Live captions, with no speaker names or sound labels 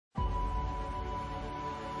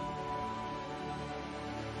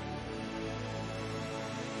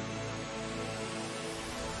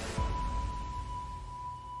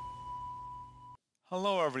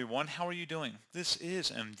Hello everyone, how are you doing? This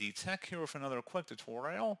is MD Tech here with another quick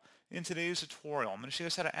tutorial. In today's tutorial, I'm going to show you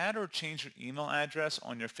guys how to add or change your email address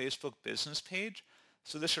on your Facebook business page.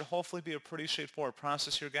 So this should hopefully be a pretty straightforward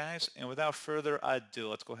process here, guys. And without further ado,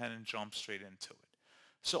 let's go ahead and jump straight into it.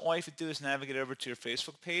 So all you have to do is navigate over to your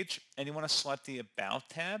Facebook page, and you want to select the About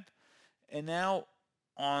tab. And now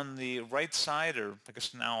on the right side, or I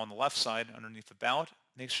guess now on the left side underneath About,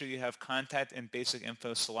 make sure you have Contact and Basic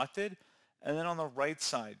Info selected. And then on the right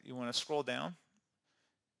side, you want to scroll down,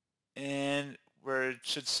 and where it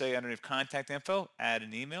should say underneath Contact Info, add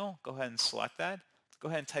an email. Go ahead and select that. Go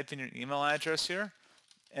ahead and type in your email address here,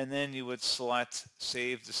 and then you would select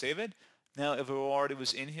Save to save it. Now, if it already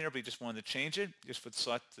was in here, but you just wanted to change it, you just would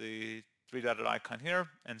select the three-dotted icon here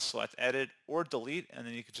and select Edit or Delete, and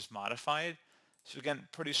then you could just modify it. So again,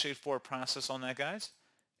 pretty straightforward process on that, guys.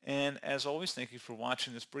 And as always, thank you for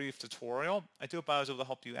watching this brief tutorial. I do hope I was able to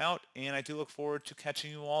help you out, and I do look forward to catching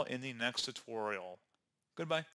you all in the next tutorial. Goodbye.